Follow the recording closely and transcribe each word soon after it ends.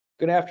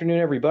Good afternoon,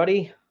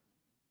 everybody.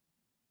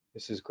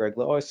 This is Greg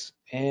Lois,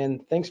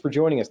 and thanks for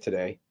joining us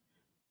today.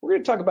 We're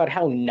going to talk about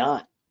how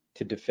not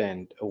to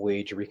defend a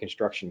wage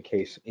reconstruction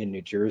case in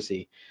New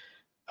Jersey.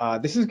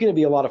 This is going to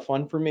be a lot of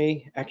fun for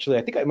me. Actually,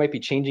 I think I might be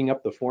changing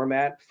up the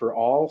format for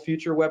all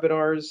future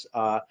webinars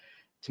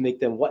to make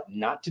them what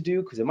not to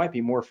do, because it might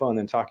be more fun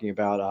than talking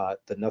about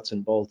the nuts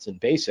and bolts and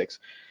basics.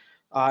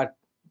 We're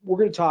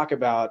going to talk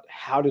about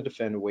how to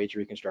defend a wage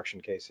reconstruction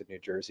case in New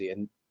Jersey.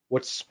 And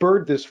what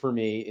spurred this for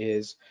me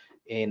is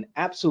an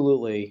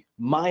absolutely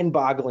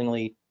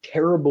mind-bogglingly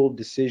terrible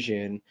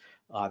decision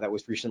that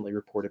was recently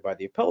reported by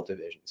the Appellate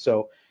Division.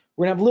 So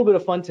we're gonna have a little bit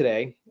of fun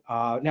today.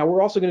 Now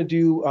we're also gonna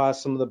do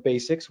some of the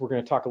basics. We're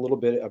gonna talk a little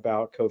bit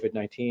about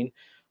COVID-19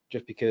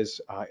 just because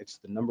it's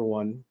the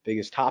 #1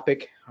 biggest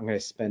topic. I'm gonna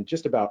spend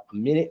just about a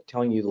minute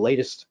telling you the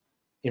latest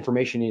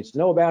information you need to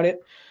know about it.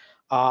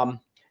 And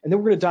then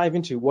we're gonna dive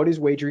into what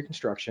is wage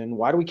reconstruction,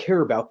 why do we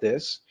care about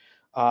this,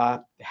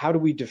 how do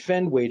we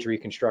defend wage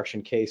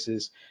reconstruction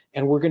cases,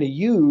 and we're going to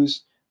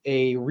use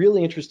a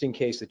really interesting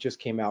case that just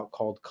came out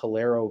called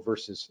Calero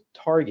versus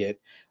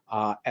Target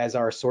as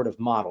our sort of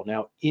model.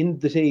 Now, in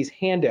today's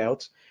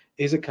handouts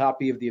is a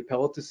copy of the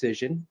appellate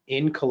decision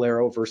in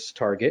Calero versus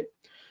Target,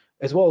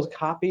 as well as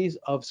copies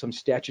of some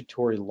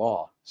statutory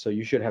law. So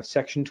you should have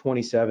section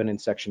 27 and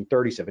section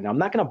 37. Now, I'm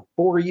not going to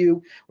bore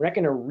you. We're not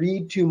going to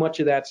read too much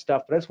of that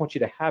stuff, but I just want you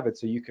to have it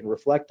so you can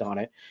reflect on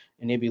it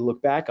and maybe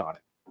look back on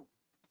it.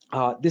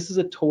 This is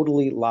a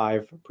totally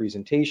live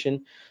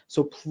presentation,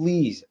 so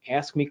please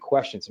ask me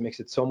questions. It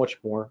makes it so much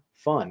more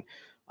fun.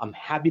 I'm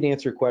happy to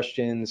answer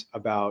questions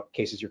about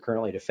cases you're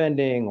currently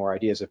defending or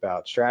ideas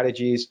about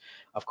strategies.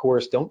 Of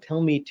course, don't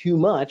tell me too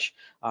much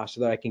so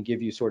that I can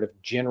give you sort of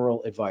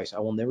general advice. I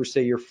will never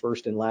say your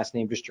first and last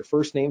name, just your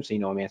first name, so you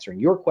know I'm answering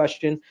your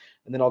question,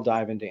 and then I'll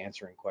dive into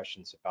answering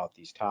questions about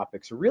these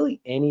topics, or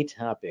really any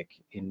topic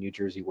in New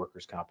Jersey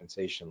workers'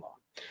 compensation law.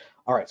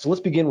 All right, so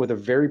let's begin with a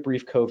very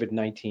brief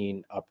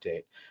COVID-19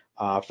 update.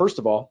 First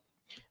of all,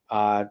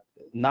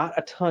 not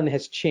a ton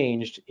has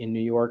changed in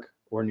New York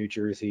or New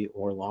Jersey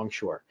or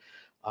Longshore.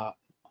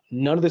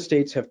 None of the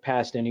states have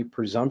passed any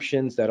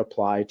presumptions that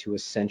apply to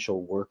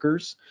essential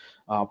workers.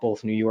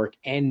 Both New York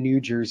and New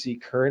Jersey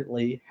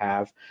currently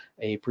have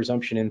a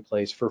presumption in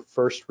place for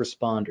first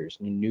responders.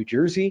 In New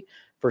Jersey,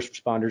 first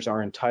responders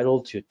are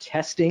entitled to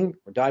testing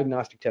or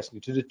diagnostic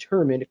testing to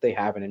determine if they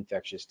have an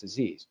infectious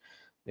disease.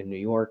 In New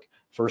York,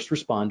 first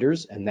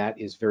responders, and that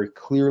is very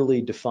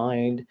clearly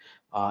defined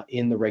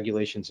in the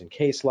regulations and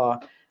case law,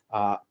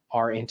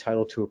 are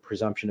entitled to a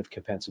presumption of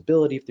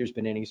compensability if there's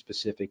been any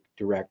specific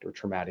direct or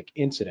traumatic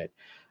incident.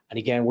 And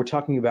again, we're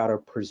talking about a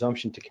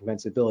presumption to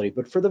compensability,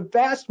 but for the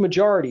vast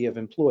majority of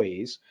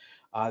employees,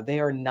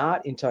 they are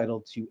not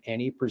entitled to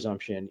any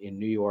presumption in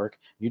New York,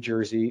 New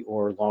Jersey,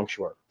 or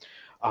Longshore.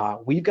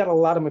 We've got a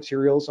lot of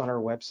materials on our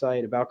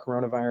website about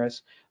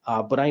coronavirus,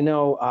 but I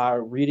know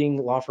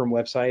reading law firm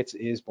websites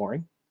is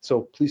boring.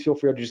 So please feel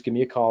free to just give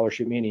me a call or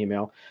shoot me an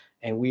email.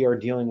 And we are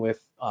dealing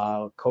with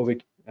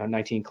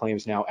COVID-19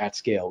 claims now at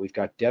scale. We've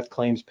got death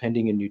claims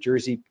pending in New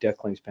Jersey, death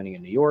claims pending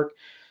in New York,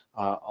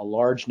 a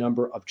large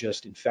number of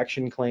just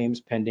infection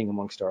claims pending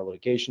amongst our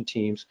litigation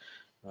teams.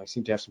 I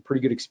seem to have some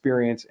pretty good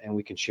experience, and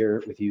we can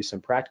share with you some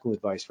practical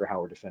advice for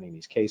how we're defending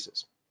these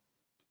cases.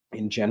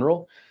 In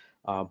general,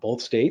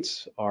 both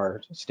states,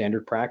 our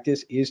standard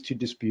practice is to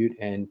dispute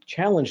and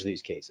challenge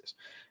these cases.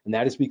 And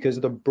that is because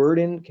the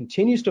burden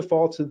continues to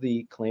fall to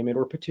the claimant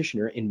or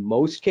petitioner in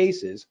most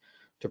cases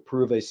to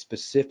prove a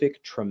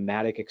specific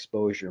traumatic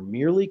exposure.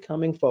 Merely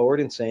coming forward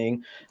and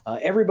saying,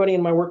 everybody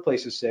in my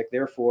workplace is sick,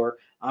 therefore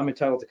I'm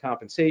entitled to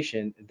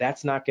compensation,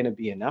 that's not going to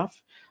be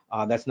enough.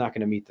 That's not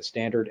going to meet the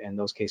standard, and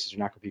those cases are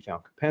not going to be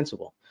found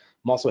compensable.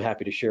 I'm also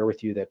happy to share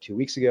with you that 2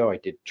 weeks ago I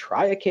did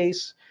try a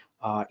case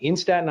in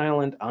Staten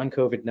Island on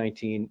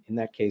COVID-19. In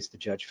that case, the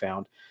judge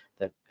found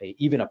that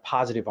even a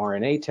positive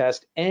RNA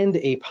test and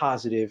a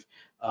positive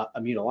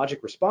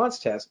immunologic response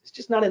test is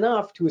just not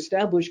enough to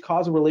establish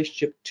causal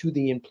relationship to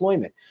the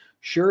employment.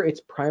 Sure,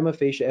 it's prima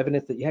facie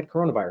evidence that you had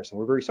coronavirus, and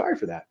we're very sorry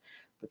for that,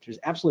 but there's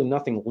absolutely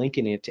nothing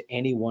linking it to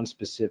any one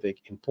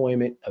specific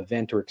employment,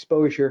 event, or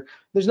exposure.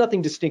 There's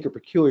nothing distinct or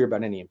peculiar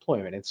about any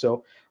employment. And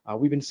so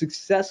we've been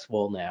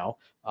successful now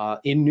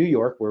in New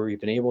York, where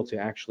we've been able to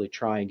actually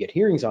try and get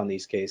hearings on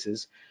these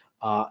cases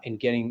and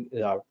getting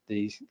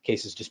these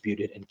cases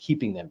disputed and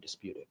keeping them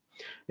disputed.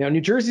 Now, New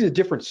Jersey is a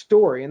different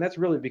story, and that's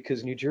really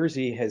because New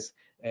Jersey has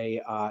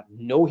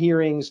no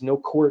hearings, no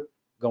court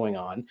going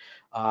on.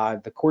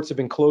 The courts have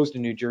been closed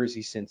in New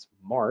Jersey since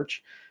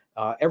March.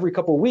 Every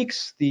couple of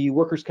weeks, the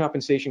Workers'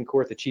 Compensation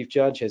Court, the chief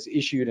judge, has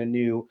issued a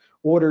new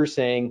order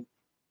saying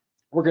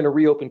we're going to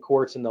reopen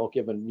courts and they'll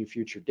give a new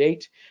future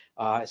date.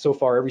 So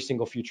far, every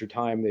single future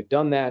time they've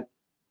done that,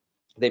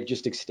 they've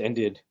just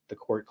extended the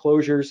court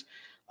closures,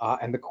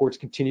 and the courts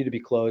continue to be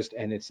closed,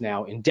 and it's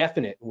now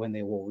indefinite when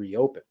they will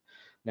reopen.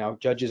 Now,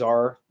 judges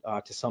are,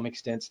 to some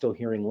extent, still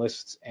hearing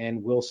lists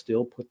and will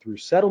still put through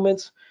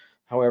settlements.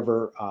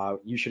 However,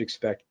 you should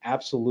expect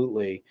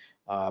absolutely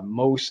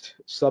most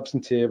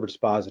substantive or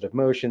dispositive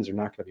motions are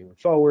not going to be moving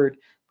forward.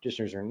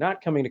 Petitioners are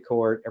not coming to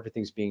court.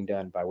 Everything's being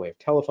done by way of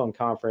telephone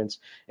conference.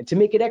 And to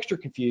make it extra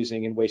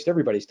confusing and waste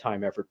everybody's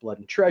time, effort, blood,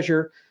 and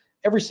treasure,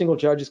 every single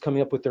judge is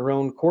coming up with their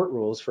own court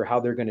rules for how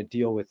they're going to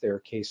deal with their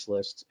case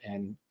lists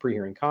and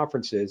pre-hearing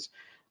conferences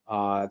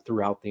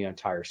throughout the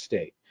entire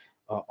state.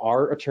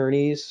 Our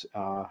attorneys,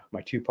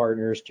 my two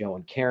partners, Joe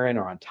and Karen,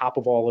 are on top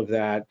of all of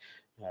that.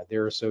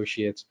 Their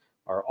associates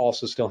are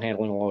also still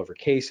handling all of our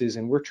cases,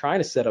 and we're trying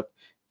to set up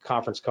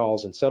conference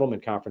calls and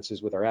settlement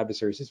conferences with our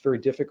adversaries. It's very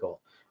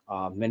difficult.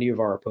 Many of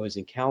our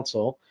opposing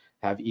counsel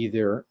have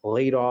either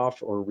laid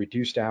off or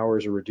reduced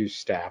hours or reduced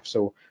staff.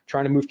 So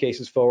trying to move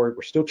cases forward.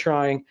 We're still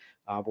trying,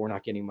 but we're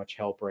not getting much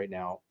help right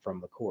now from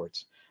the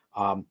courts.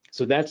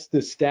 So that's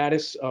the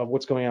status of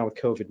what's going on with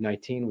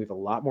COVID-19. We have a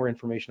lot more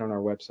information on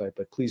our website,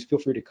 but please feel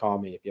free to call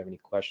me if you have any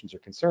questions or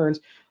concerns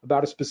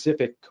about a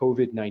specific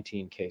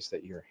COVID-19 case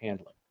that you're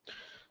handling.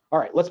 All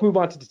right, let's move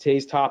on to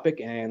today's topic,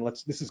 and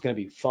this is going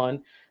to be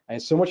fun. And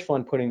it's so much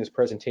fun putting this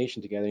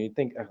presentation together. You'd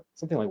think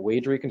something like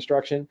wage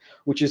reconstruction,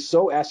 which is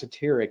so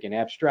esoteric and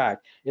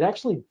abstract, it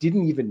actually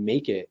didn't even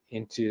make it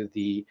into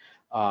the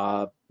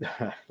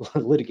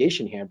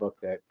litigation handbook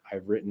that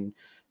I've written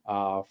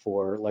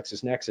for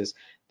LexisNexis.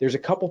 There's a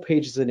couple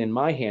pages in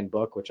my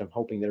handbook, which I'm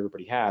hoping that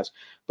everybody has.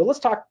 But let's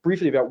talk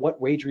briefly about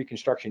what wage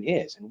reconstruction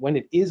is and when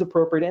it is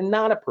appropriate and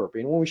not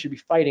appropriate, and when we should be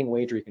fighting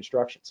wage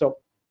reconstruction. So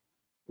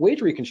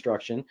wage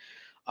reconstruction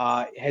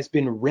has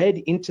been read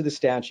into the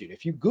statute.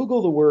 If you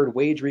Google the word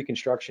wage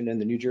reconstruction in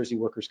the New Jersey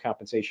Workers'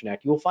 Compensation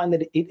Act, you'll find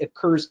that it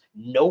occurs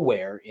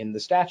nowhere in the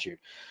statute.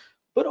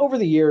 But over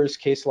the years,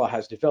 case law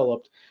has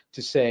developed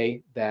to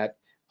say that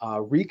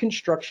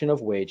reconstruction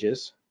of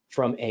wages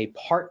from a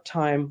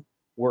part-time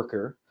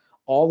worker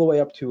all the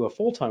way up to a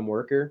full-time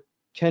worker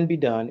can be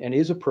done and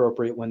is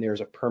appropriate when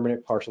there's a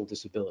permanent partial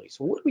disability.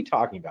 So what are we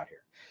talking about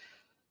here?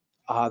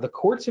 The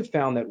courts have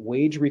found that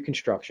wage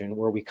reconstruction,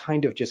 where we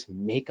kind of just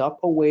make up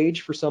a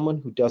wage for someone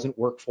who doesn't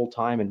work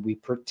full-time and we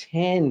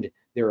pretend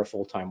they're a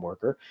full-time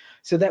worker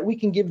so that we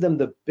can give them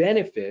the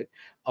benefit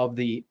of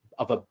a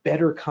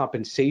better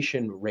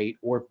compensation rate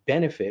or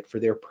benefit for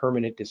their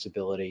permanent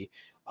disability,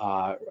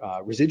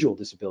 residual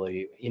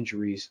disability,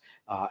 injuries,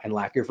 and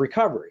lack of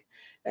recovery.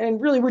 And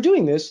really, we're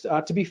doing this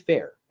to be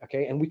fair,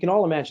 okay? And we can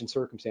all imagine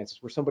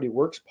circumstances where somebody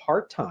works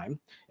part-time,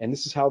 and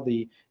this is how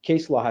the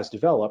case law has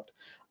developed,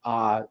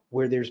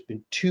 where there's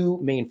been two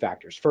main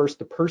factors. First,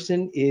 the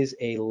person is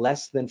a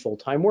less than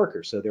full-time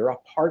worker, so they're a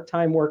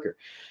part-time worker.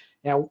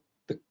 Now,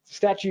 the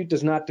statute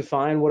does not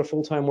define what a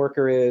full-time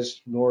worker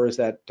is, nor is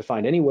that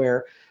defined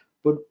anywhere.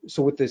 But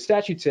so what the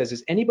statute says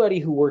is anybody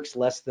who works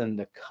less than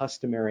the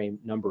customary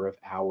number of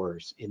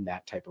hours in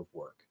that type of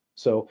work.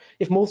 So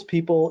if most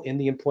people in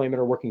the employment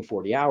are working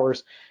 40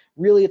 hours,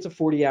 really it's a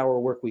 40-hour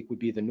work week would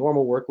be the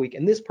normal work week.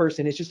 And this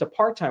person is just a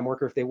part-time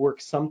worker if they work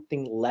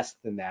something less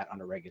than that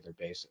on a regular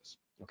basis.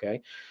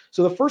 Okay,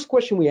 so the first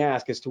question we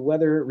ask as to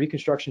whether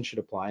reconstruction should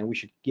apply and we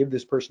should give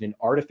this person an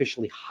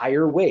artificially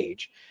higher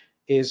wage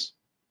is,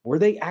 were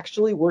they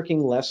actually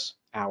working less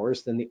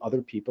hours than the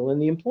other people in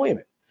the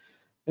employment?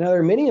 Now,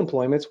 there are many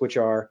employments which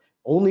are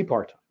only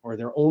part-time, or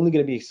they're only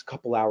going to be a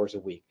couple hours a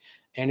week.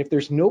 And if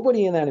there's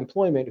nobody in that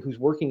employment who's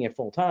working at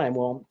full-time,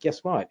 well,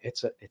 guess what?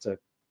 It's a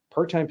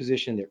part-time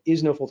position. There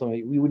is no full-time.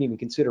 We wouldn't even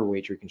consider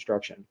wage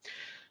reconstruction.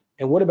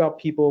 And what about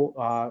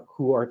people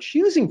who are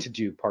choosing to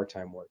do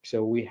part-time work?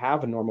 So we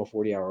have a normal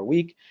 40-hour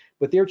week,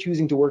 but they're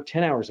choosing to work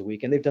 10 hours a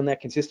week, and they've done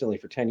that consistently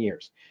for 10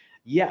 years.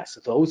 Yes,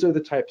 those are the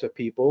types of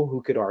people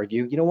who could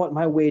argue, you know what,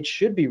 my wage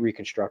should be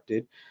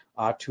reconstructed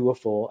to a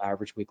full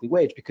average weekly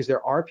wage, because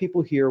there are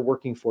people here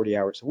working 40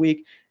 hours a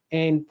week,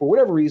 and for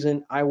whatever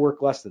reason, I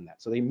work less than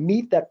that. So they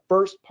meet that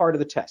first part of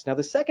the test. Now,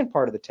 the second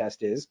part of the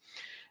test is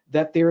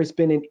that there has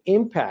been an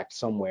impact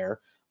somewhere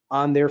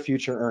on their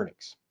future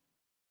earnings.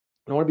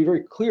 And I want to be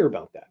very clear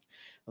about that.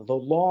 The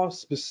law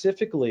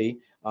specifically,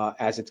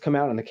 as it's come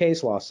out in the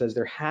case law, says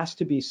there has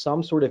to be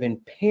some sort of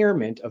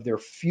impairment of their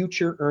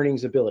future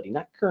earnings ability,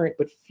 not current,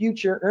 but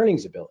future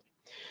earnings ability.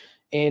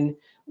 And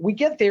we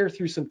get there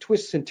through some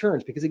twists and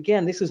turns, because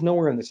again, this is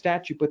nowhere in the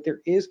statute, but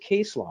there is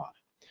case law.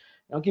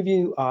 I'll give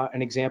you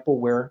an example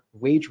where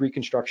wage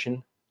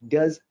reconstruction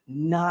does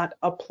not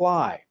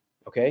apply,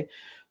 okay?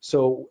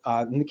 So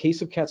in the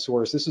case of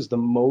Katsouris, this is the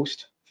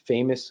most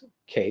famous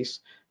case.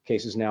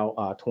 Case is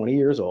now 20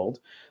 years old.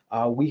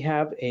 We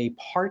have a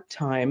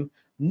part-time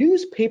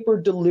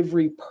newspaper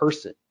delivery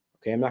person.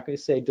 Okay, I'm not going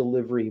to say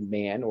delivery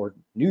man or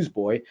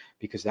newsboy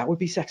because that would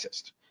be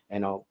sexist.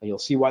 And you'll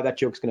see why that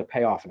joke's going to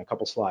pay off in a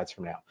couple slides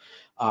from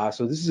now.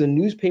 So this is a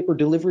newspaper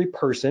delivery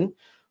person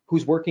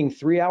who's working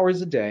 3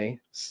 hours a day,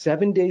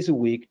 7 days a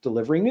week,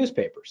 delivering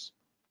newspapers.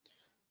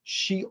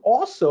 She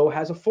also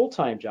has a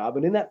full-time job,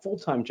 and in that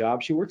full-time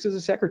job, she works as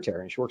a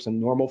secretary, and she works a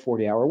normal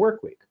 40-hour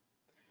work week.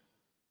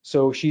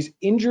 So she's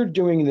injured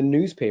doing the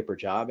newspaper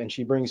job, and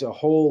she brings a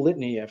whole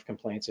litany of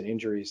complaints and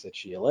injuries that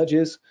she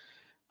alleges,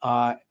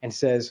 and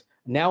says,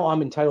 now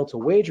I'm entitled to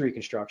wage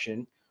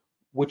reconstruction,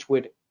 which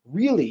would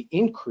really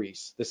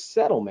increase the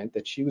settlement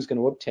that she was going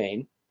to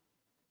obtain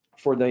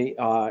for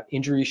the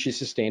injuries she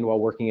sustained while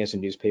working as a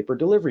newspaper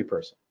delivery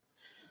person.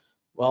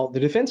 Well, the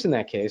defense in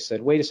that case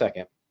said, wait a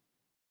second.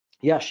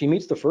 Yeah, she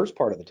meets the first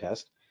part of the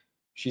test.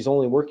 She's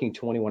only working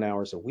 21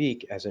 hours a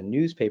week as a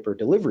newspaper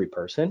delivery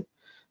person.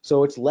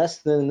 So it's less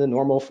than the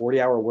normal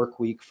 40-hour work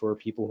week for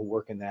people who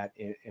work in that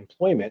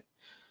employment.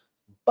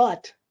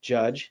 But,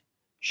 Judge,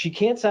 she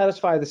can't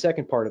satisfy the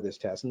second part of this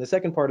test. And the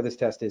second part of this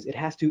test is it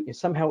has to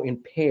somehow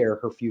impair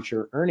her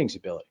future earnings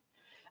ability.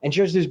 And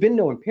Judge, there's been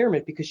no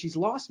impairment because she's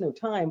lost no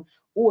time,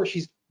 or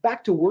she's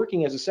back to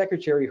working as a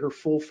secretary her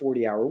full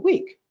 40-hour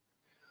week.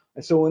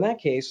 And so in that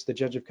case, the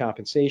judge of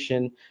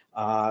compensation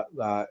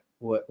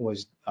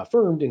was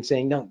affirmed in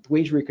saying, no,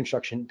 wage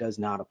reconstruction does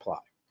not apply,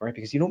 right?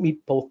 Because you don't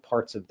meet both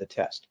parts of the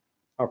test.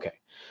 Okay,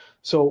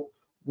 so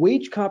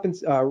wage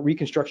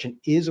reconstruction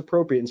is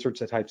appropriate in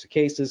certain types of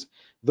cases.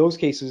 Those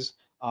cases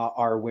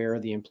are where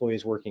the employee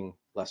is working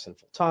less than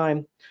full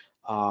time,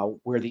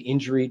 where the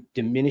injury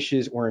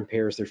diminishes or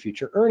impairs their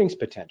future earnings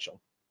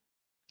potential.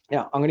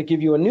 Now, I'm going to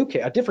give you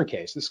a different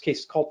case. This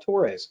case is called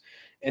Torres.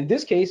 And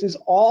this case is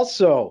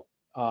also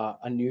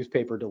a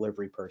newspaper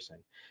delivery person.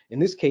 In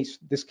this case,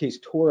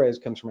 Torres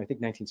comes from, I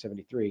think,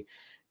 1973.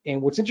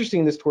 And what's interesting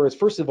in this Torres,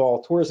 first of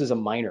all, Torres is a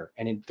minor.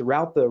 And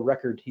throughout the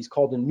record, he's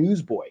called a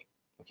newsboy.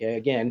 Okay,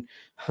 again,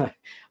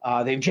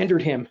 they've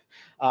gendered him,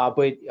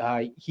 but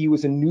he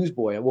was a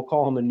newsboy. We'll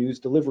call him a news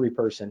delivery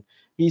person.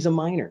 He's a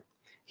minor.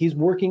 He's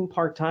working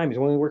part-time. He's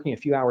only working a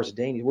few hours a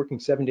day, and he's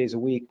working 7 days a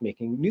week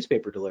making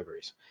newspaper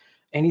deliveries.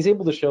 And he's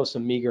able to show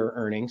some meager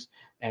earnings,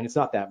 and it's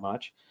not that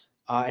much.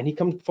 And he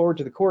comes forward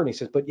to the court and he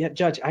says, but yeah,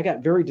 Judge, I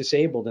got very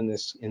disabled in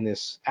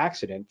this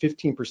accident,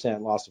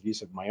 15% loss of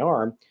use of my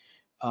arm,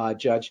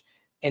 Judge,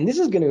 and this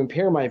is going to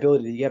impair my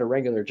ability to get a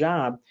regular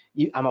job.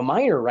 I'm a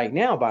minor right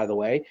now, by the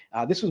way.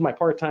 This was my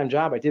part-time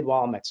job I did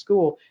while I'm at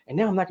school, and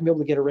now I'm not going to be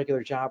able to get a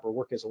regular job or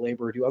work as a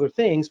laborer or do other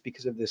things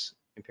because of this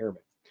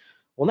impairment.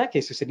 Well, in that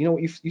case, I said, you know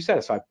what, you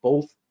satisfy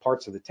both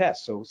parts of the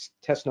test. So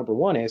test number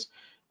one is,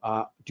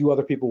 do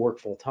other people work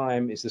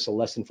full-time? Is this a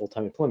less than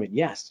full-time employment?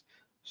 Yes.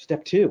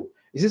 Step two,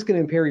 is this going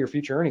to impair your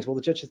future earnings? Well,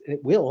 the judge says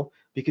it will,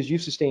 because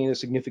you've sustained a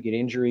significant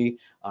injury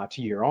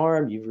to your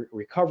arm. You've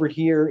recovered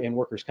here in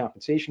workers'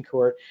 compensation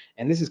court,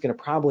 and this is going to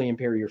probably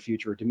impair your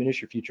future or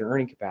diminish your future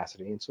earning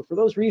capacity. And so for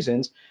those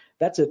reasons,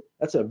 that's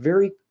a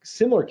very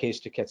similar case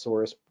to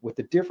Katsouris, with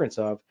the difference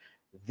of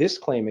this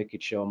claimant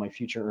could show my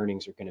future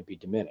earnings are going to be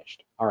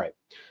diminished. All right,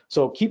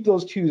 so keep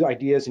those two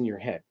ideas in your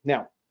head.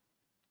 Now,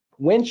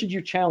 when should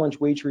you challenge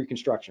wage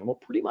reconstruction? Well,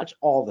 pretty much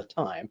all the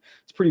time.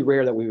 It's pretty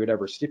rare that we would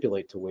ever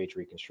stipulate to wage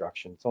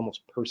reconstruction. It's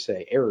almost per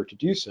se error to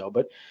do so.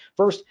 But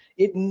first,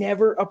 it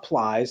never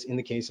applies in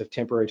the case of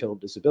temporary total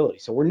disability.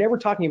 So we're never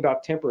talking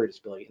about temporary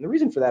disability. And the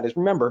reason for that is,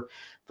 remember,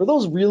 for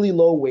those really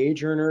low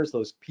wage earners,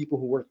 those people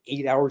who work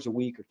 8 hours a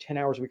week or 10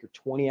 hours a week or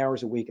 20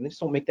 hours a week, and they just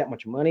don't make that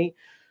much money,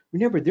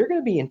 remember, they're going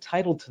to be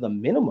entitled to the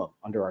minimum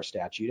under our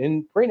statute.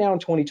 And right now in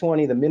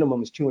 2020, the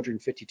minimum is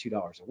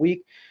 $252 a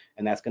week.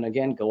 And that's going to,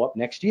 again, go up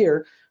next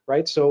year,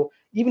 right? So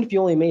even if you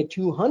only made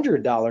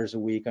 $200 a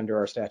week under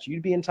our statute,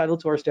 you'd be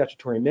entitled to our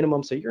statutory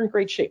minimum. So you're in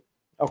great shape.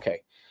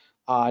 Okay.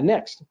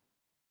 Next,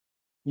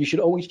 you should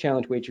always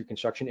challenge wage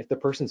reconstruction if the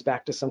person's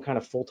back to some kind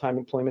of full-time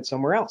employment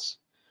somewhere else.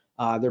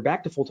 They're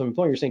back to full-time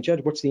employment. You're saying,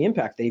 Judge, what's the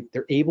impact?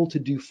 They're able to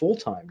do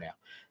full-time now.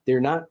 They're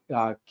not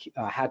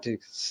had to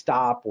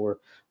stop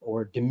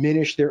or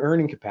diminish their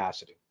earning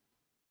capacity.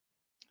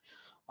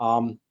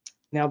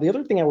 Now, the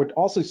other thing I would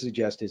also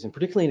suggest is, and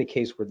particularly in a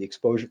case where the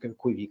exposure could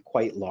be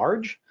quite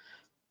large,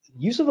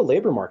 use of a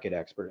labor market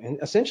expert, and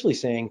essentially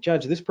saying,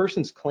 Judge, this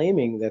person's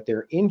claiming that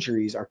their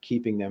injuries are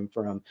keeping them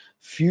from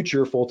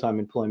future full-time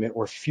employment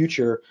or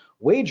future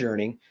wage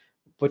earning.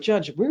 But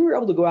Judge, we were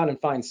able to go out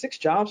and find 6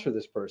 jobs for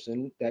this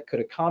person that could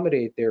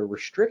accommodate their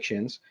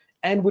restrictions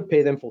and would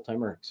pay them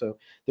full-time earnings. So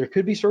there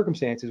could be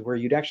circumstances where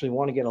you'd actually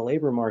want to get a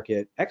labor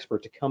market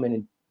expert to come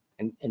in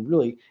and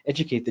really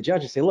educate the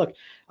judge and say, look,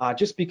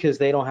 just because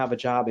they don't have a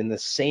job in the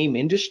same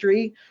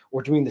industry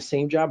or doing the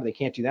same job, they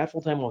can't do that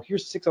full time. Well,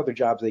 here's 6 other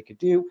jobs they could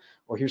do,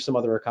 or here's some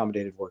other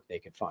accommodated work they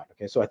could find.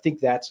 Okay, so I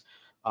think that's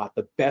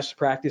the best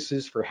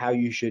practices for how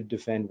you should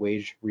defend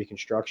wage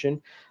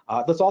reconstruction.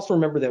 Let's also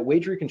remember that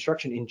wage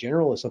reconstruction in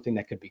general is something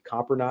that could be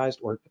compromised,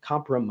 or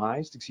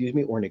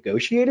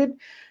negotiated.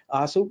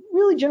 So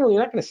really, generally,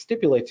 you're not going to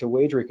stipulate to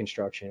wage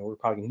reconstruction. We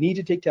probably need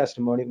to take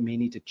testimony. We may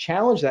need to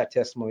challenge that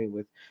testimony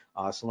with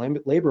some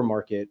labor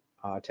market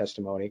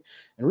testimony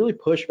and really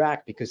push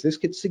back, because this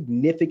could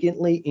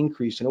significantly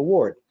increase an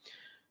award.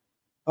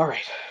 All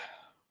right,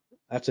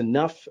 that's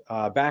enough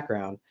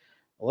background.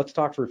 Let's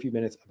talk for a few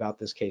minutes about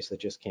this case that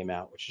just came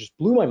out, which just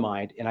blew my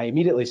mind. And I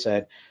immediately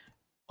said,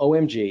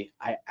 OMG,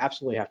 I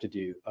absolutely have to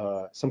do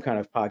some kind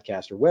of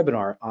podcast or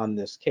webinar on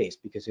this case,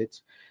 because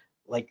it's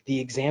like the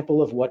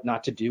example of what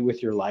not to do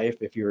with your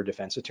life if you're a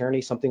defense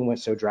attorney. Something went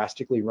so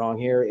drastically wrong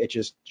here, it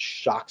just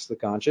shocks the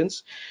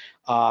conscience.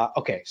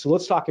 Okay, so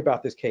let's talk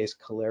about this case,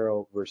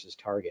 Calero versus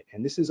Target.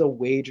 And this is a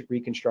wage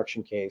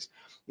reconstruction case.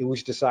 It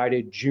was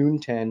decided June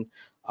 10,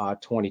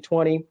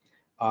 2020.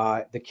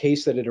 The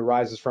case that it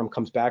arises from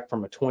comes back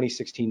from a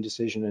 2016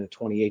 decision and a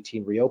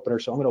 2018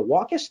 reopener. So I'm going to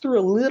walk us through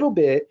a little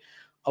bit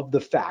of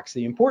the facts,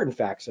 the important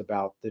facts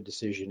about the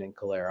decision in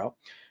Calero.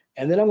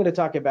 And then I'm going to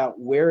talk about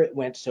where it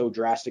went so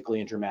drastically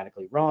and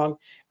dramatically wrong.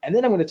 And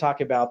then I'm going to talk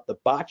about the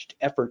botched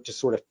effort to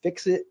sort of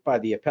fix it by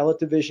the appellate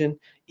division,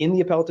 in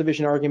the appellate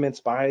division arguments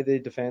by the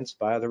defense,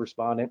 by the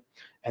respondent,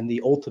 and the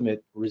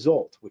ultimate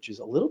result, which is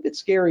a little bit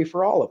scary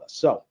for all of us.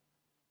 So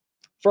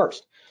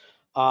first,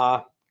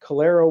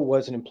 Calero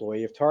was an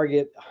employee of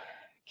Target.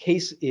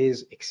 Case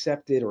is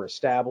accepted or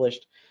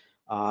established.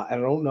 I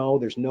don't know,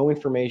 there's no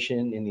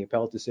information in the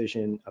appellate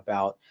decision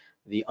about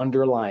the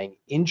underlying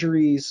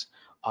injuries,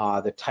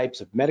 the types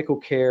of medical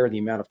care, the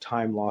amount of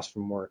time lost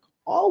from work.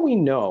 All we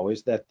know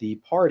is that the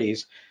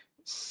parties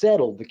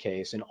settled the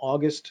case in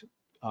August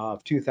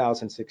of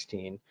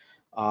 2016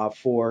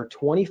 for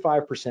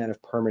 25%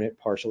 of permanent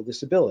partial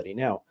disability.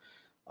 Now,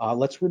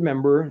 let's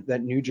remember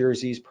that New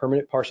Jersey's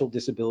permanent partial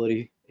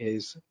disability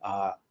is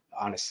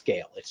on a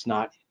scale. It's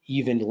not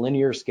even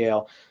linear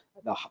scale.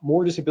 The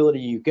more disability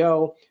you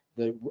go,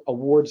 the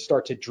awards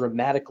start to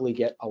dramatically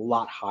get a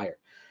lot higher.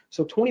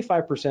 So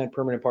 25%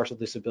 permanent partial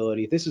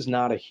disability, this is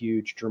not a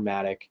huge,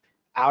 dramatic,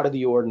 out of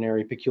the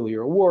ordinary,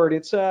 peculiar award.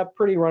 It's a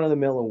pretty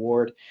run-of-the-mill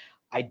award.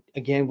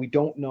 Again, we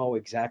don't know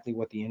exactly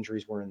what the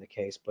injuries were in the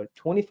case, but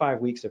 25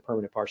 weeks of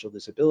permanent partial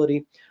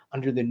disability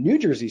under the New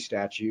Jersey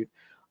statute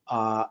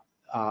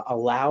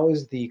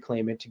allows the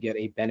claimant to get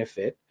a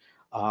benefit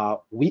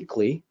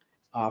weekly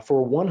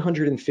for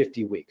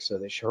 150 weeks. So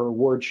her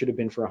award should have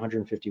been for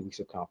 150 weeks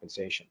of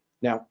compensation.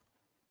 Now,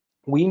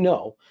 we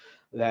know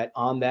that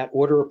on that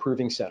order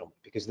approving settlement,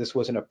 because this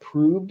was an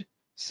approved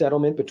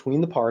settlement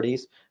between the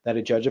parties that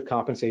a judge of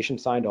compensation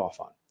signed off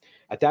on.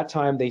 At that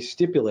time, they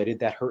stipulated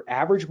that her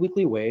average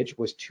weekly wage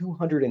was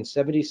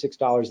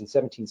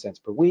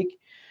 $276.17 per week,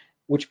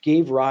 which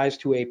gave rise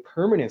to a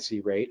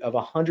permanency rate of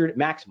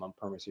maximum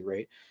permanency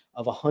rate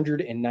of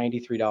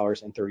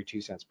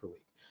 $193.32 per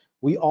week.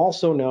 We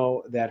also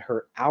know that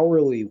her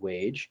hourly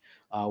wage,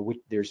 which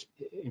there's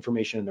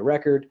information in the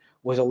record,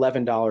 was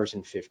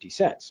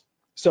 $11.50.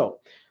 So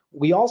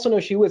we also know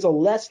she was a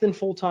less than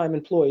full-time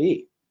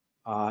employee.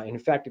 In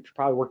fact, it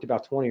probably worked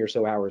about 20 or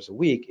so hours a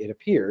week, it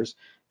appears,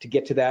 to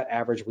get to that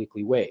average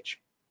weekly wage.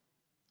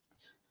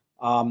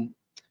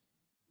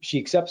 She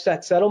accepts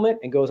that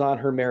settlement and goes on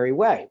her merry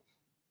way,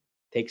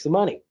 takes the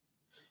money.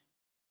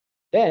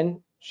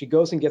 Then she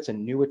goes and gets a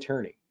new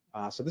attorney.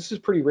 So this is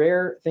a pretty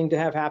rare thing to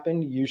have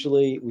happen.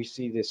 Usually we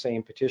see the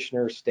same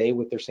petitioner stay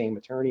with their same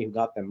attorney who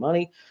got them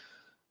money.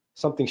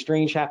 Something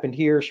strange happened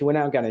here. She went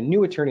out and got a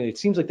new attorney. It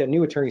seems like that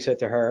new attorney said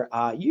to her,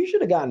 you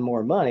should have gotten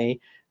more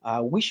money.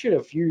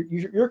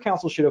 Your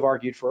counsel should have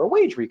argued for a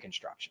wage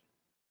reconstruction.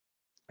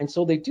 And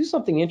so they do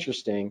something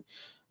interesting,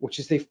 which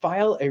is they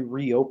file a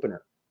reopener.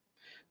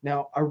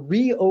 Now, a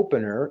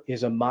reopener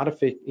is a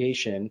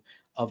modification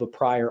of a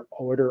prior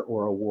order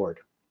or award.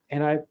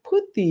 And I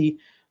put the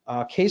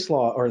case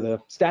law or the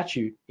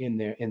statute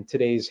in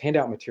today's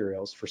handout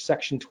materials for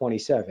Section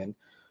 27,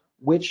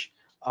 which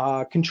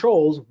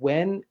controls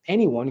when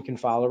anyone can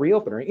file a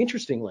reopener.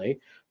 Interestingly,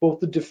 both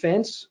the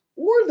defense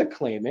or the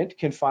claimant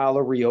can file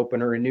a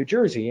reopener in New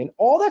Jersey, and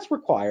all that's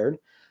required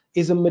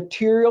is a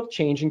material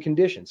change in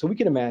condition. So we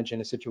can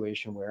imagine a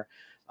situation where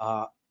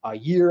a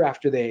year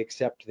after they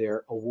accept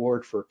their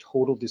award for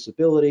total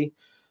disability,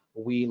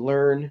 we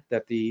learn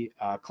that the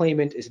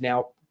claimant is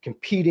now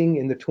competing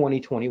in the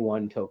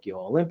 2021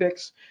 Tokyo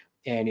Olympics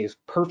and is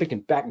perfect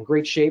and back in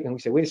great shape. And we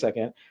say, wait a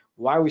second,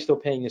 why are we still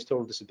paying this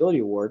total disability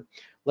award?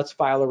 Let's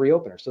file a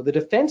reopener. So the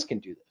defense can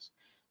do this.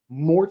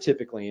 More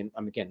typically,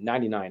 and again,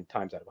 99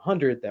 times out of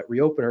 100, that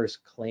reopener is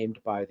claimed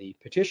by the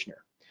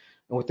petitioner.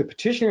 And what the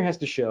petitioner has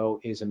to show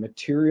is a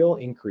material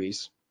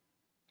increase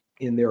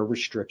in their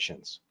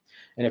restrictions.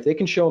 And if they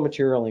can show a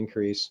material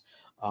increase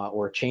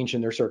or a change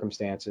in their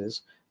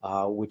circumstances,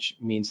 which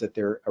means that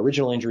their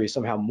original injury is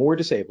somehow more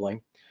disabling,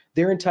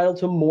 they're entitled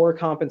to more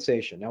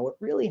compensation. Now, what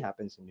really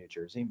happens in New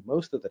Jersey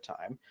most of the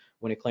time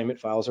when a claimant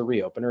files a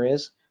reopener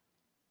is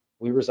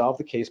we resolve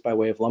the case by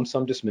way of lump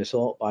sum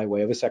dismissal by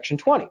way of a Section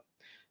 20.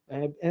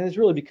 And it's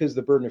really because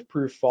the burden of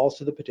proof falls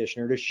to the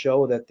petitioner to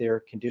show that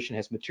their condition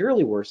has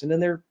materially worsened,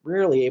 and they're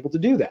rarely able to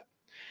do that.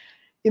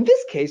 In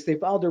this case, they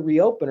filed a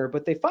reopener,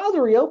 but they filed a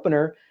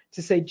reopener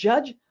to say,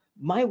 Judge,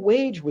 my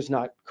wage was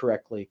not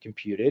correctly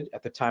computed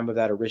at the time of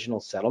that original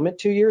settlement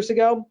 2 years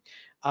ago.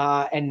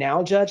 And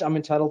now, Judge, I'm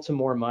entitled to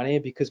more money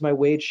because my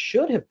wage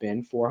should have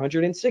been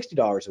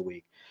 $460 a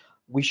week.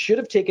 We should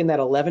have taken that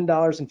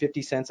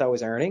 $11.50 I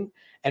was earning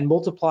and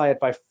multiply it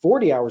by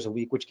 40 hours a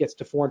week, which gets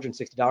to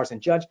 $460.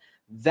 And Judge,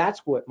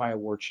 that's what my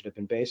award should have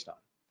been based on.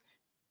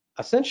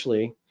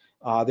 Essentially,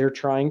 they're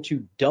trying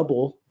to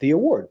double the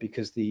award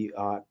because the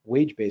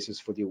wage basis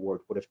for the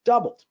award would have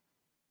doubled.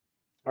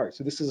 All right,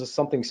 so this is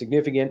something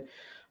significant.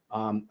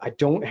 I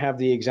don't have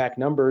the exact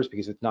numbers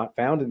because it's not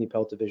found in the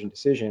appellate division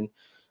decision,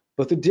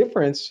 but the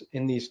difference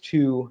in these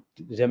two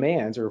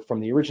demands, or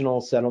from the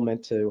original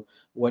settlement to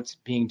what's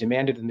being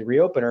demanded in the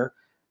reopener,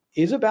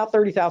 is about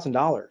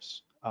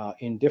 $30,000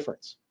 in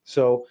difference.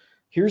 So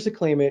here's a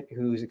claimant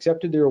who's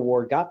accepted their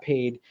award, got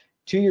paid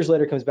 2 years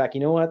later comes back, you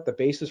know what? The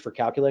basis for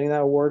calculating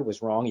that award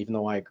was wrong, even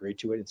though I agreed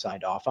to it and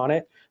signed off on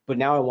it, but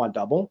now I want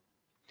double.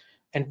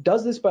 And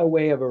does this by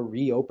way of a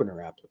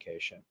reopener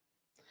application.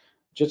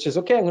 Judge says,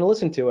 okay, I'm going to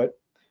listen to it.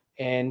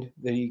 And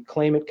the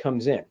claimant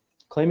comes in.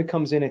 Claimant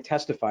comes in and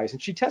testifies.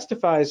 And she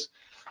testifies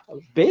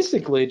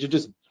basically to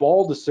just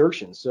bald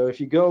assertions. So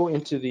if you go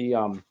into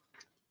the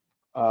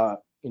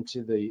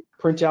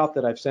printout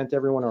that I've sent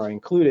everyone, or I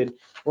included,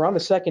 we're on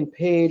the second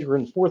page, we're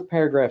in the fourth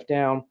paragraph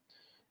down,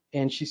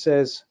 and she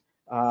says,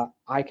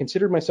 I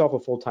considered myself a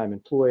full-time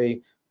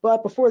employee,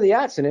 but before the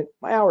accident,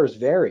 my hours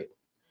varied.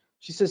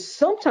 She says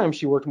sometimes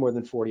she worked more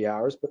than 40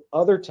 hours, but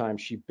other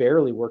times she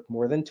barely worked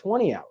more than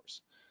 20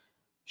 hours.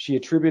 She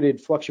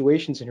attributed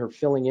fluctuations in her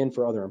filling in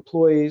for other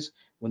employees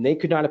when they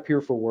could not appear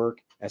for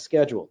work as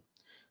scheduled.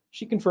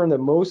 She confirmed that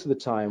most of the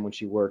time when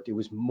she worked, it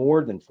was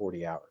more than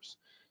 40 hours.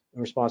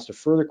 In response to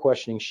further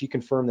questioning, she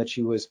confirmed that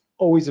she was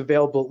always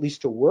available at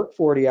least to work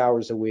 40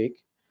 hours a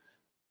week.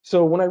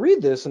 So when I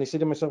read this and I say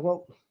to myself,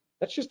 well,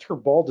 that's just her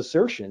bald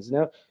assertions.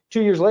 Now,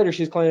 2 years later,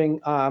 she's claiming,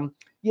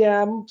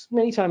 yeah,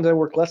 many times I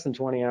worked less than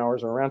 20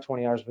 hours or around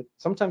 20 hours, but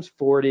sometimes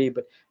 40,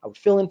 but I would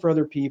fill in for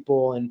other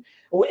people. And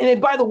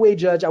by the way,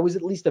 Judge, I was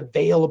at least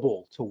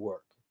available to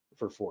work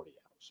for 40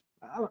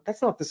 hours.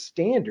 That's not the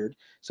standard.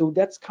 So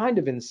that's kind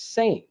of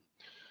insane.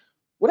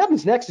 What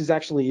happens next is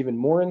actually even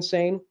more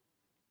insane.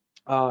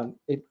 The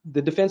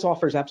defense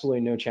offers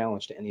absolutely no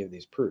challenge to any of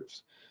these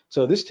proofs.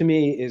 So this to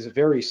me is a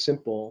very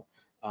simple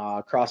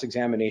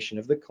cross-examination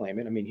of the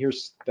claimant. I mean,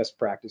 here's best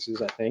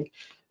practices, I think.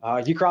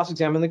 You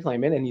cross-examine the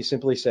claimant and you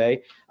simply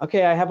say,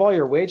 okay, I have all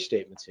your wage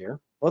statements here.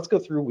 Let's go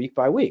through week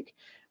by week.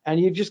 And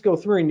you just go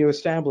through and you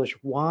establish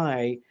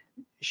why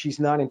she's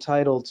not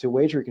entitled to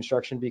wage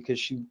reconstruction because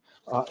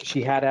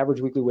she had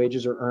average weekly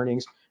wages or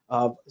earnings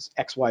of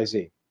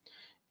XYZ.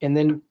 And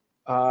then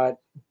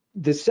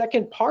the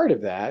second part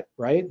of that,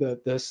 right,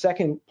 the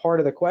second part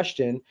of the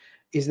question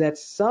is that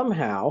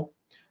somehow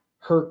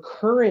her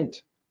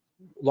current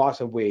loss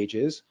of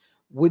wages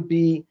would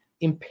be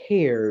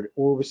impaired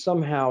or was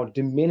somehow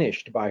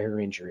diminished by her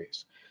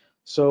injuries.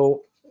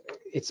 So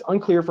it's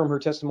unclear from her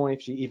testimony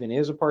if she even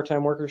is a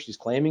part-time worker. She's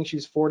claiming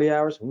she's 40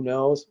 hours. Who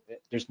knows?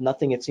 There's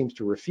nothing that seems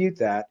to refute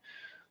that.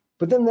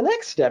 But then the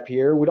next step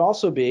here would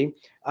also be,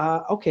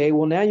 okay,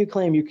 well, now you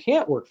claim you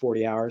can't work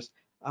 40 hours.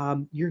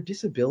 Your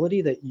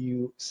disability that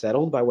you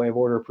settled by way of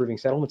order approving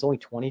settlement is only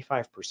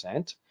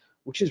 25%,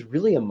 which is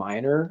really a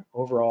minor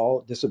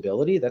overall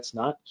disability. That's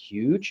not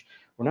huge.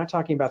 We're not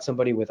talking about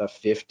somebody with a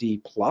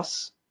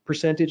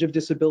 50+% of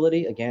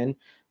disability. Again,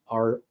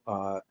 our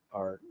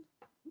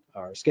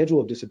schedule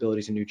of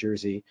disabilities in New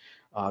Jersey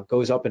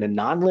goes up in a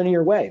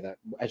nonlinear way. That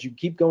as you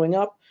keep going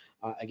up,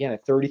 again,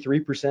 at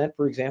 33%,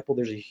 for example,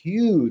 there's a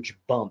huge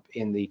bump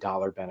in the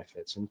dollar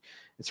benefits. And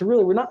it's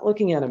really, we're not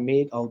looking at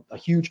a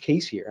huge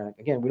case here. And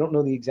again, we don't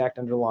know the exact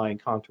underlying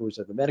contours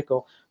of the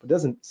medical, but it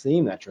doesn't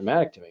seem that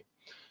dramatic to me.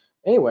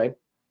 Anyway,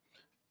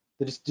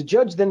 the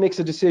judge then makes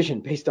a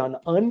decision based on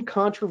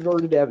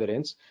uncontroverted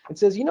evidence and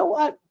says, you know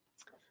what?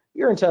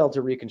 You're entitled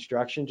to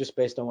reconstruction just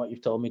based on what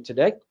you've told me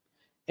today,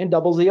 and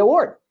doubles the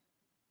award.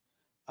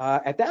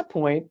 At that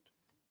point,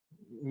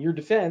 in your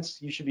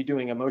defense, you should be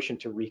doing a motion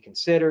to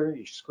reconsider.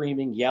 You're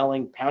screaming,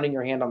 yelling, pounding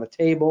your hand on the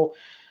table.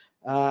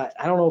 I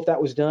don't know if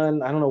that was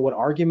done. I don't know what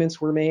arguments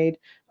were made.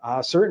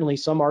 Certainly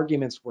some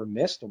arguments were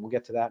missed, and we'll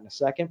get to that in a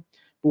second.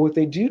 But what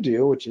they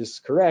do, which is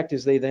correct,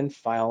 is they then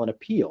file an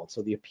appeal.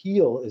 So the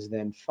appeal is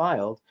then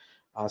filed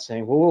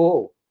saying,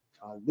 whoa,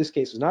 this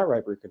case is not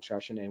ripe for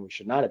reconstruction, and we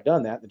should not have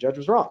done that. The judge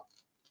was wrong.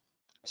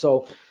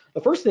 So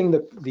the first thing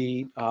that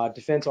the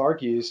defense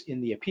argues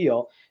in the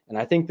appeal, and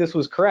I think this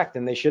was correct,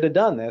 and they should have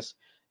done this,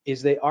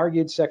 is they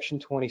argued Section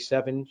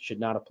 27 should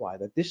not apply,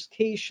 that this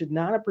case should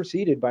not have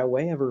proceeded by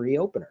way of a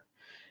reopener.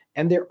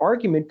 And their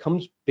argument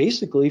comes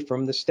basically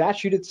from the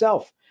statute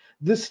itself.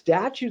 The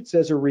statute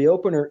says a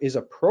reopener is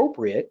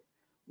appropriate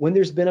when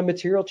there's been a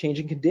material change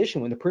in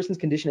condition, when the person's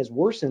condition has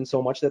worsened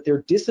so much that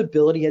their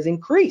disability has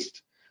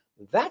increased.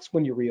 That's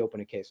when you reopen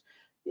a case.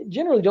 You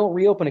generally don't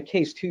reopen a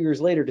case 2 years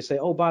later to say,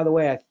 oh, by the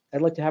way,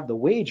 I'd like to have the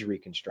wage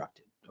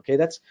reconstructed. Okay,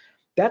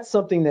 that's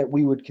something that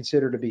we would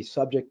consider to be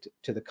subject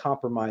to the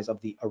compromise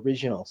of the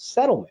original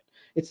settlement.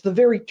 It's the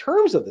very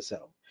terms of the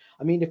settlement.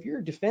 I mean, if you're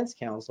a defense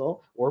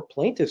counsel or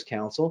plaintiff's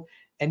counsel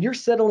and you're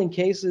settling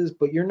cases,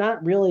 but you're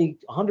not really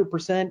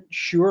 100%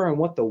 sure on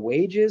what the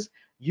wage is,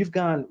 you've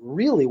gone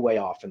really way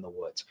off in the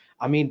woods.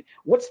 I mean,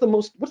 what's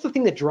the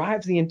thing that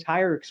drives the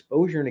entire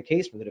exposure in a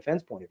case from the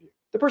defense point of view?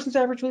 The person's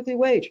average weekly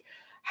wage.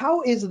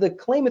 How is the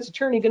claimant's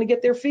attorney going to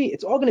get their fee?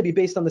 It's all going to be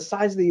based on the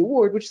size of the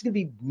award, which is going to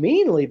be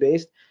mainly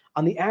based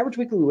on the average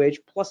weekly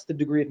wage plus the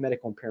degree of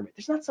medical impairment.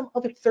 There's not some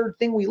other third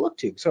thing we look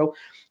to. So,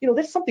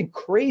 that's something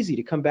crazy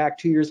to come back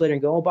 2 years later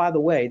and go, oh, by the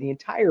way, the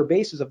entire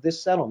basis of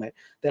this settlement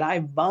that I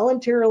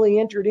voluntarily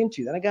entered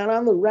into, that I got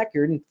on the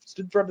record and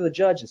stood in front of the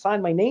judge and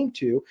signed my name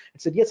to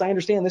and said, yes, I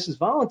understand this is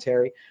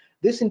voluntary.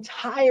 This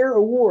entire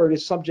award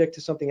is subject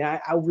to something I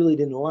really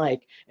didn't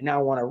like and now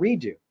I want to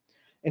redo.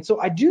 And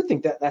so I do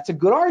think that that's a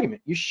good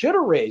argument. You should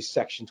have raised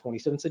Section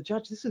 27 and said,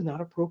 Judge, this is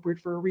not appropriate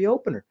for a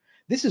reopener.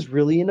 This is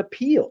really an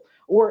appeal.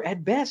 Or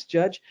at best,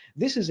 Judge,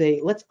 this is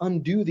a let's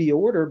undo the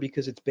order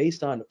because it's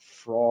based on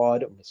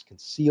fraud, or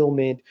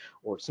misconcealment,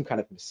 or some kind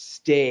of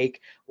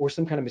mistake, or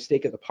some kind of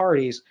mistake of the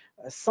parties,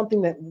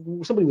 something that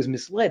somebody was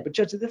misled. But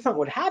Judge, that's not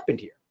what happened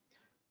here.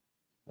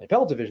 The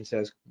appellate division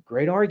says,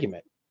 great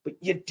argument, but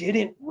you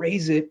didn't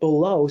raise it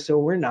below, so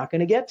we're not going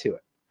to get to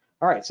it.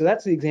 All right, so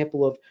that's the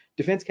example of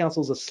defense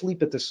counsel's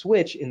asleep at the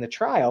switch in the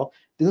trial,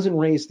 doesn't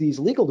raise these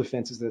legal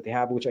defenses that they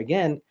have, which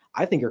again,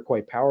 I think are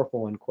quite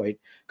powerful and quite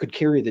could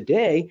carry the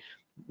day.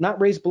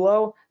 Not raised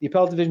below, the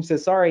appellate division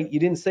says, sorry, you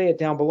didn't say it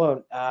down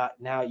below.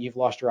 Now you've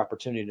lost your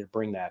opportunity to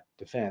bring that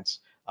defense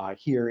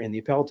here in the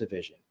appellate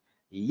division.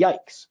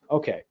 Yikes.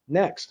 Okay,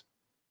 next.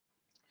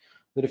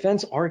 The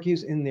defense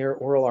argues in their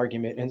oral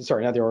argument, and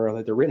sorry, not their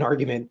oral, their written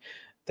argument,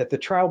 that the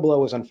trial below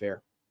was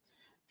unfair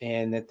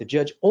and that the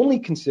judge only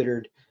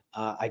considered,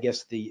 I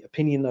guess, the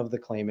opinion of the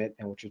claimant,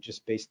 and which was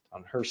just based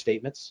on her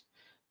statements.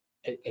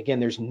 Again,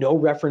 there's no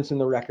reference in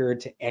the record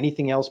to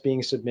anything else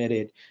being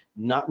submitted,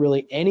 not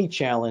really any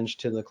challenge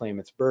to the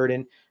claimant's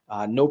burden,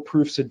 no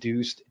proof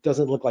seduced. It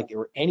doesn't look like there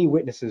were any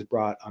witnesses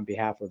brought on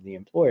behalf of the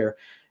employer.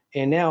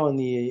 And now in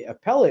the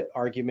appellate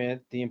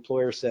argument, the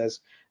employer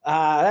says,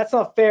 that's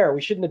not fair.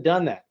 We shouldn't have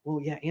done that.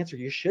 Well, yeah, answer,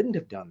 you shouldn't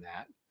have done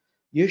that.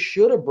 You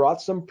should have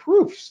brought some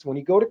proofs when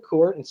you go to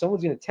court and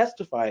someone's going to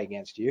testify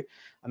against you.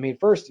 I mean,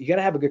 first, you got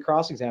to have a good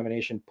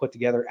cross-examination put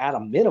together at a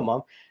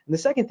minimum. And the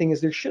second thing is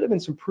there should have been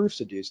some proofs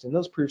seduced. And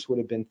those proofs would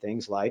have been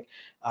things like,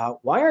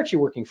 why aren't you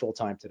working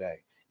full-time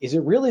today? Is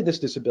it really this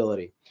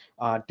disability?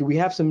 Do we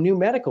have some new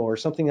medical or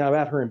something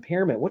about her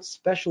impairment? What's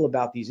special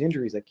about these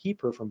injuries that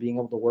keep her from being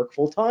able to work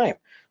full time?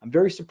 I'm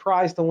very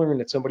surprised to learn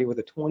that somebody with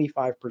a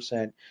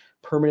 25%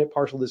 permanent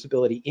partial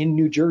disability in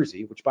New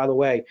Jersey, which by the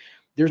way,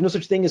 there's no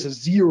such thing as a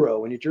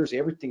zero in New Jersey.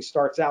 Everything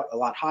starts out a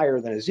lot higher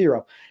than a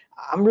zero.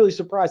 I'm really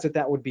surprised that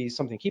that would be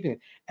something keeping it.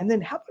 And then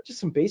how about just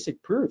some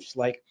basic proofs,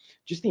 like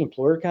just the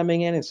employer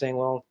coming in and saying,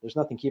 well, there's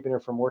nothing keeping her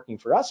from working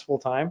for us full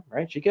time,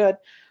 right? She could.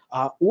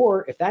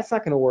 Or if that's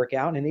not going to work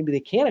out and maybe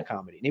they can't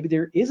accommodate, maybe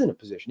there isn't a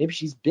position, maybe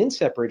she's been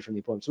separated from the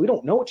employment, so we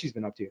don't know what she's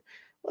been up to.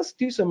 Let's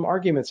do some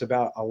arguments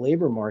about a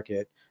labor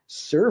market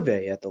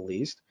survey at the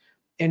least,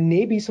 and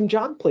maybe some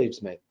job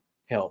placement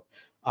help.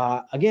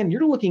 Again,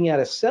 you're looking at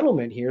a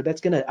settlement here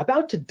that's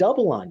about to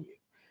double on you.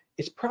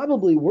 It's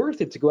probably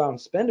worth it to go out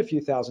and spend a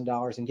few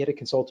 $1,000s and get a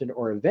consultant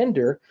or a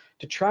vendor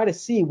to try to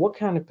see what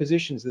kind of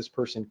positions this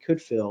person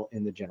could fill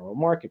in the general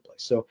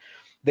marketplace. So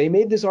they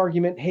made this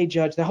argument, hey,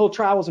 judge, the whole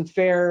trial wasn't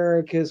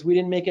fair because we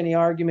didn't make any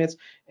arguments.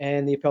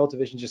 And the appellate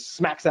division just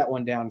smacks that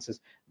one down and says,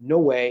 no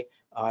way.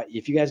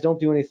 If you guys don't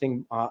do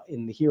anything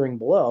in the hearing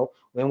below,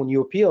 then when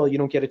you appeal, you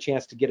don't get a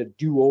chance to get a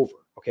do-over.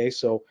 Okay,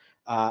 so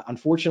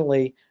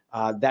unfortunately,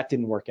 that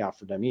didn't work out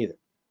for them either.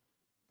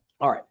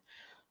 All right.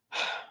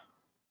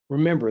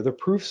 Remember, the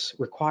proofs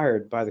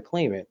required by the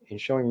claimant in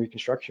showing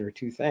reconstruction are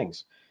two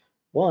things.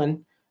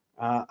 One,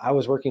 I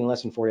was working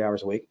less than 40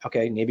 hours a week.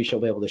 Okay, maybe she'll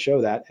be able to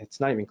show that.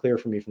 It's not even clear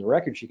for me from the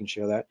record she can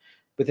show that.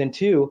 But then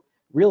two,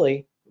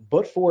 really,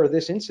 but for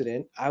this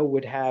incident, I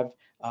would have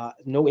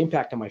no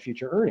impact on my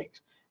future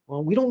earnings.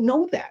 Well, we don't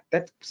know that.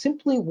 That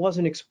simply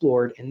wasn't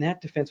explored, and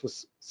that defense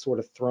was sort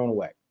of thrown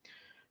away.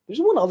 There's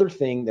one other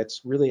thing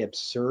that's really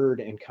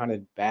absurd and kind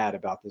of bad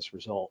about this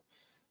result.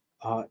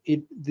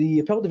 The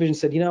appellate division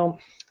said, you know,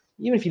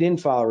 even if you didn't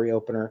file a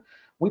reopener,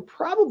 we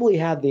probably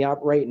had the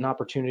right and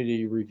opportunity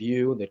to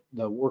review,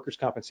 the workers'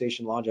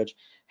 compensation law judge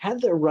had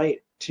the right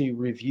to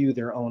review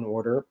their own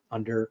order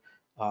under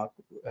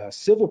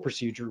Civil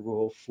Procedure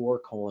Rule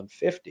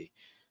 4:50,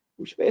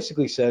 which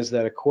basically says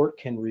that a court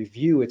can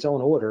review its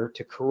own order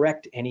to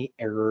correct any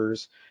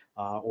errors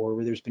or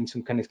where there's been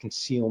some kind of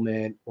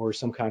concealment or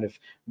some kind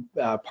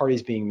of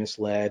parties being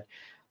misled.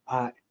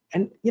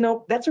 And, you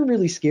know, that's a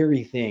really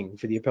scary thing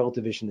for the appellate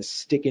division to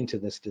stick into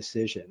this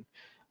decision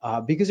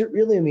because it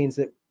really means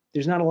that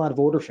there's not a lot of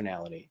order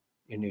finality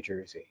in New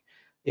Jersey.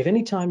 If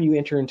any time you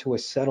enter into a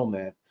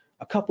settlement,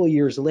 a couple of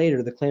years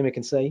later, the claimant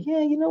can say,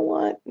 yeah, you know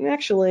what,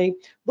 actually,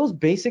 those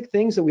basic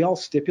things that we all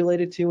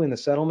stipulated to in the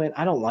settlement,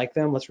 I don't like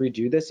them, let's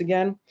redo this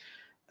again.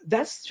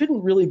 That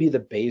shouldn't really be the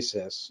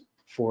basis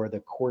for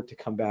the court to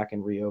come back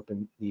and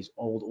reopen these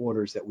old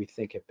orders that we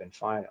think have been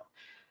final.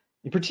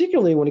 And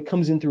particularly when it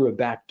comes in through a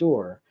back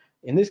door,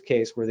 in this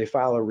case where they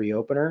file a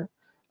reopener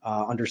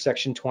under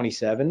Section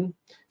 27,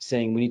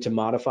 saying we need to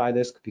modify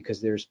this because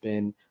there's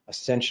been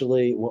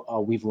essentially,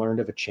 we've learned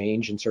of a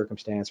change in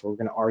circumstance where we're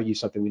going to argue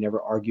something we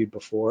never argued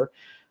before.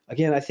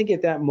 Again, I think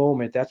at that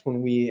moment, that's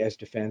when we as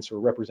defense or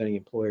representing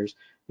employers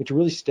need to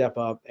really step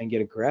up and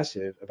get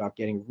aggressive about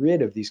getting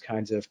rid of these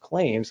kinds of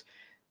claims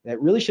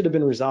that really should have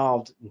been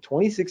resolved in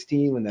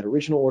 2016 when that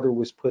original order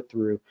was put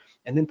through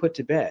and then put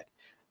to bed.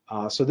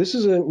 So this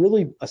is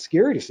really a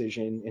scary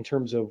decision in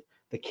terms of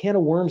the can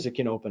of worms it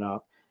can open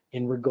up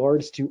in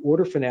regards to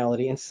order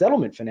finality and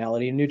settlement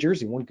finality in New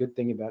Jersey. One good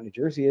thing about New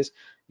Jersey is,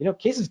 you know,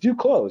 cases do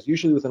close,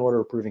 usually with an order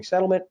approving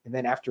settlement, and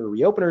then after a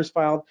reopener is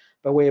filed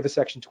by way of a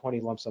Section 20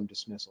 lump sum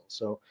dismissal.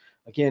 So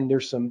again,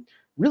 there's some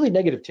really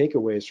negative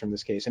takeaways from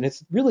this case, and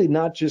it's really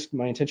not just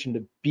my intention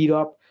to beat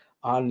up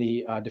on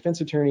the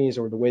defense attorneys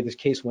or the way this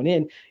case went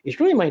in, it's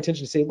really my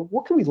intention to say, look,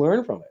 what can we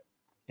learn from it?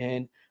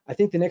 And I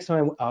think the next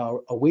time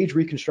a wage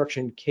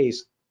reconstruction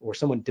case or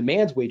someone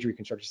demands wage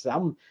reconstruction, says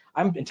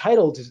I'm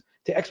entitled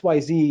to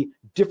XYZ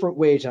different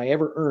wage than I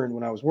ever earned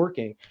when I was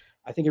working.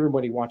 I think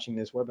everybody watching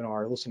this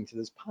webinar, listening to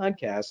this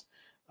podcast,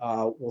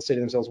 will say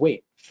to themselves,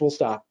 wait, full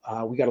stop,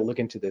 we got to look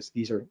into this.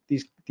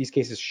 These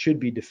cases should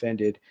be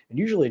defended, and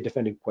usually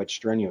defended quite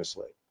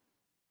strenuously.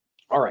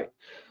 All right.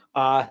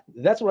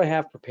 That's what I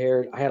have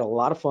prepared. I had a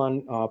lot of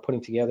fun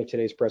putting together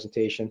today's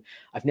presentation.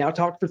 I've now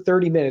talked for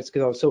 30 minutes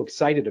because I was so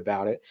excited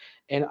about it.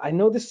 And I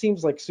know this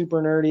seems like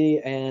super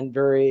nerdy and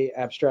very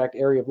abstract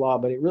area of law,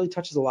 but it really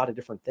touches a lot of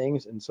different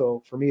things. And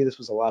so for me, this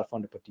was a lot of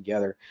fun to put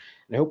together.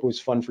 And I hope it was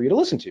fun for you to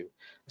listen to.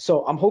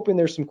 So I'm hoping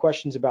there's some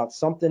questions about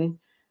something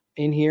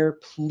in here.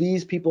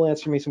 Please, people,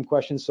 answer me some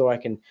questions so I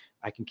can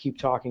keep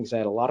talking, because I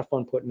had a lot of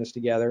fun putting this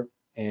together.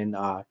 And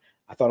I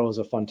thought it was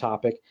a fun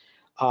topic.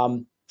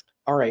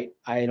 All right,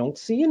 I don't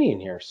see any in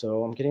here,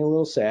 so I'm getting a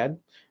little sad,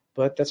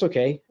 but that's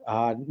okay.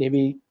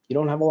 Maybe you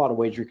don't have a lot of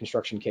wage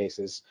reconstruction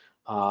cases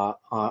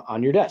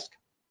on your desk.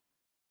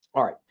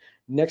 All right,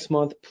 next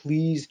month,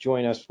 please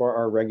join us for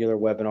our regular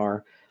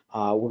webinar.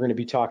 We're going to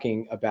be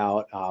talking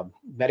about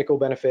medical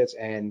benefits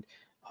and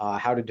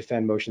how to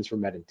defend motions for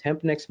med and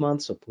temp next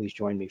month, so please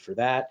join me for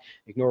that.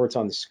 Ignore what's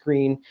on the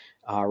screen.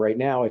 Right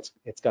now, it's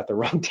got the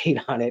wrong date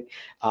on it.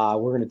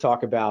 We're going to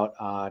talk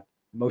about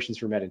motions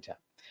for med and temp.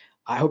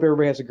 I hope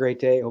everybody has a great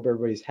day. I hope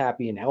everybody's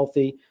happy and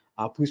healthy.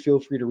 Please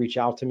feel free to reach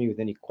out to me with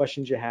any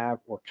questions you have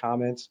or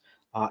comments.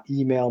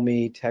 Email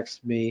me,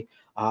 text me.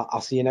 I'll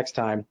see you next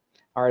time.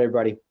 All right,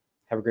 everybody.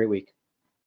 Have a great week.